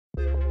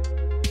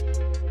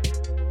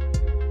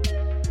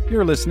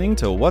You're listening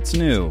to What's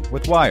New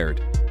with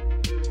Wired.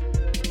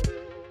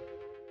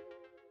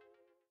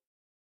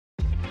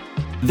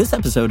 This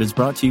episode is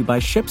brought to you by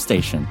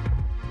ShipStation.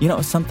 You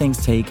know, some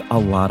things take a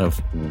lot of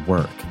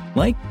work,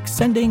 like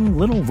sending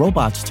little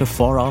robots to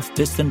far-off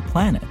distant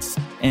planets.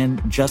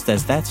 And just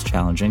as that's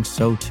challenging,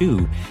 so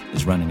too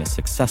is running a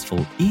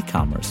successful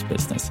e-commerce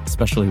business,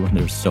 especially when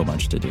there's so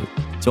much to do.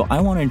 So I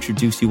want to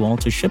introduce you all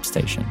to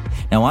ShipStation.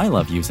 Now, I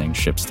love using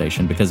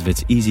ShipStation because of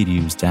its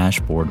easy-to-use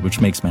dashboard,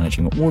 which makes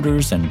managing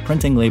orders and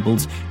printing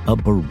labels a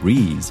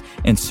breeze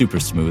and super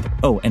smooth.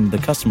 Oh, and the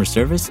customer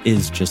service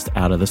is just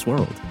out of this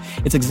world.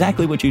 It's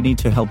exactly what you need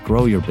to help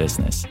grow your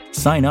business.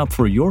 Sign up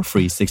for your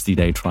free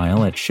 60-day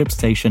trial at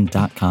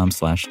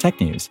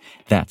shipstation.com/technews.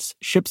 That's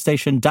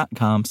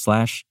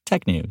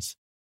shipstation.com/technews.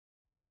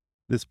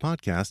 This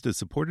podcast is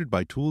supported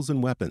by Tools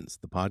and Weapons,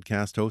 the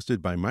podcast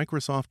hosted by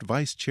Microsoft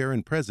Vice Chair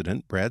and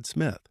President Brad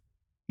Smith.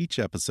 Each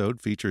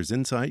episode features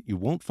insight you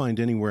won't find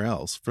anywhere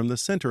else from the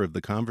center of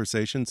the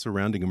conversation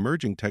surrounding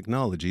emerging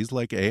technologies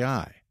like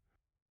AI.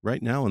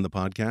 Right now on the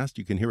podcast,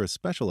 you can hear a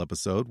special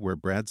episode where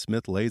Brad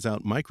Smith lays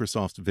out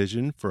Microsoft's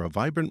vision for a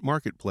vibrant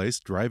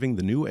marketplace driving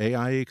the new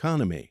AI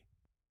economy.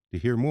 To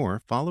hear more,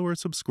 follow or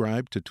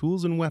subscribe to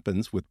Tools and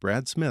Weapons with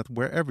Brad Smith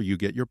wherever you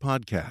get your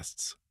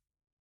podcasts.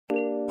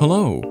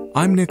 Hello,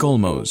 I'm Nick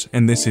Olmos,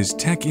 and this is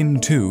Tech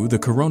In 2, the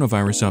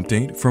coronavirus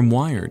update from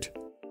Wired.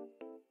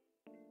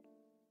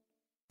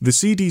 The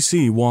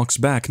CDC walks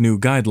back new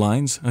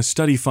guidelines, a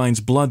study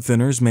finds blood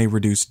thinners may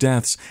reduce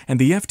deaths, and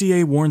the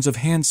FDA warns of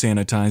hand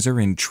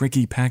sanitizer in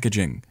tricky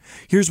packaging.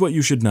 Here's what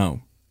you should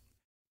know.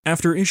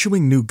 After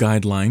issuing new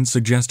guidelines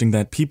suggesting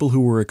that people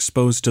who were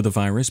exposed to the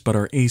virus but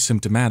are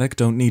asymptomatic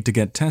don't need to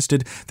get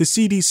tested, the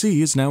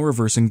CDC is now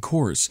reversing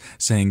course,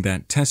 saying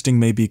that testing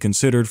may be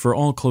considered for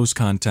all close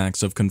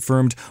contacts of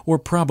confirmed or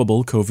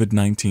probable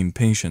COVID-19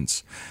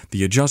 patients.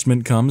 The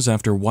adjustment comes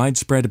after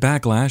widespread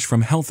backlash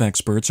from health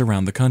experts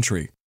around the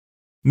country.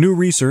 New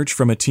research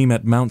from a team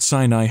at Mount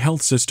Sinai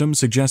Health System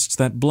suggests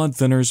that blood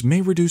thinners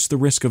may reduce the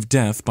risk of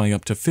death by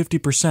up to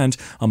 50%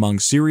 among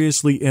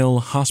seriously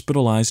ill,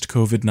 hospitalized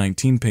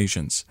COVID-19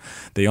 patients.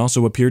 They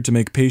also appeared to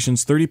make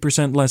patients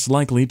 30% less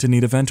likely to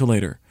need a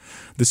ventilator.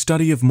 The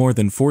study of more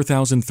than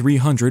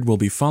 4,300 will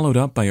be followed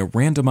up by a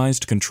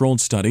randomized controlled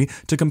study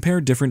to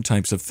compare different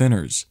types of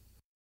thinners.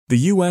 The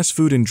U.S.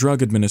 Food and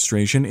Drug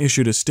Administration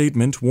issued a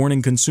statement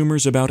warning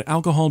consumers about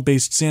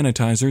alcohol-based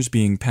sanitizers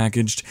being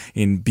packaged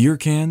in beer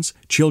cans,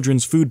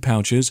 children's food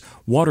pouches,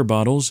 water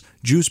bottles,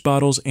 juice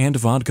bottles, and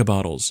vodka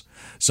bottles.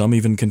 Some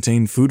even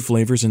contain food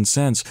flavors and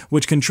scents,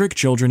 which can trick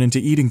children into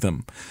eating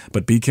them.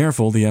 But be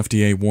careful, the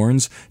FDA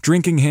warns.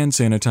 Drinking hand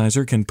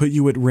sanitizer can put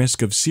you at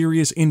risk of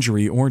serious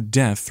injury or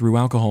death through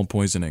alcohol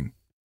poisoning.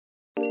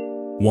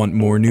 Want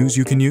more news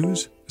you can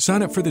use?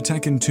 Sign up for the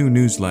Tech In 2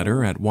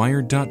 newsletter at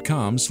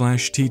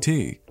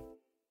wired.com/TT.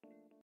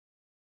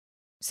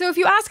 So if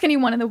you ask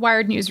anyone in the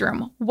Wired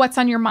newsroom, what's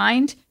on your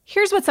mind?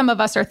 Here's what some of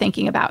us are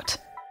thinking about.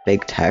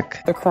 Big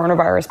tech, the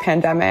coronavirus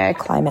pandemic,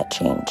 climate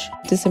change,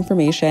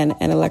 disinformation,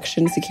 and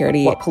election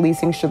security. What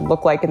policing should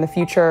look like in the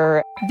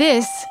future.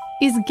 This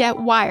is Get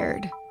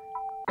Wired.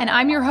 And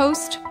I'm your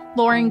host,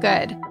 Lauren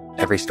Good.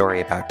 Every story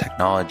about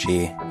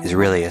technology is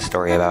really a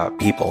story about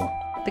people.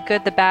 The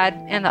good, the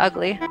bad, and the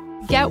ugly.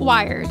 Get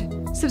Wired.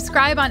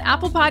 Subscribe on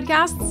Apple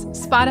Podcasts,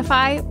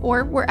 Spotify,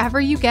 or wherever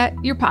you get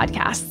your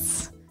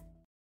podcasts.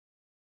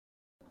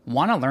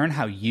 Want to learn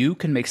how you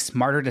can make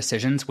smarter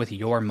decisions with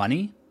your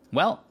money?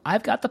 Well,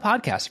 I've got the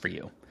podcast for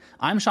you.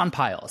 I'm Sean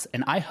Piles,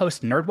 and I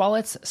host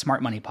NerdWallet's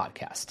Smart Money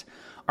Podcast.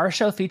 Our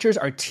show features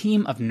our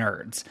team of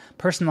nerds,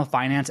 personal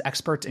finance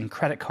experts in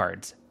credit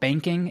cards,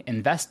 banking,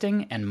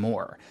 investing, and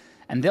more.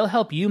 And they'll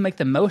help you make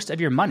the most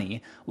of your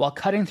money while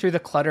cutting through the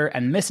clutter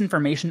and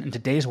misinformation in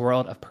today's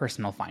world of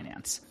personal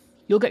finance.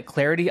 You'll get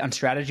clarity on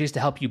strategies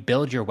to help you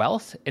build your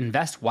wealth,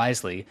 invest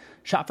wisely,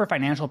 shop for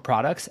financial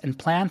products, and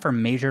plan for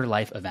major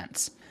life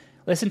events.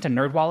 Listen to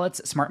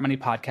NerdWallet's Smart Money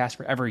Podcast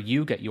wherever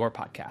you get your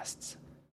podcasts.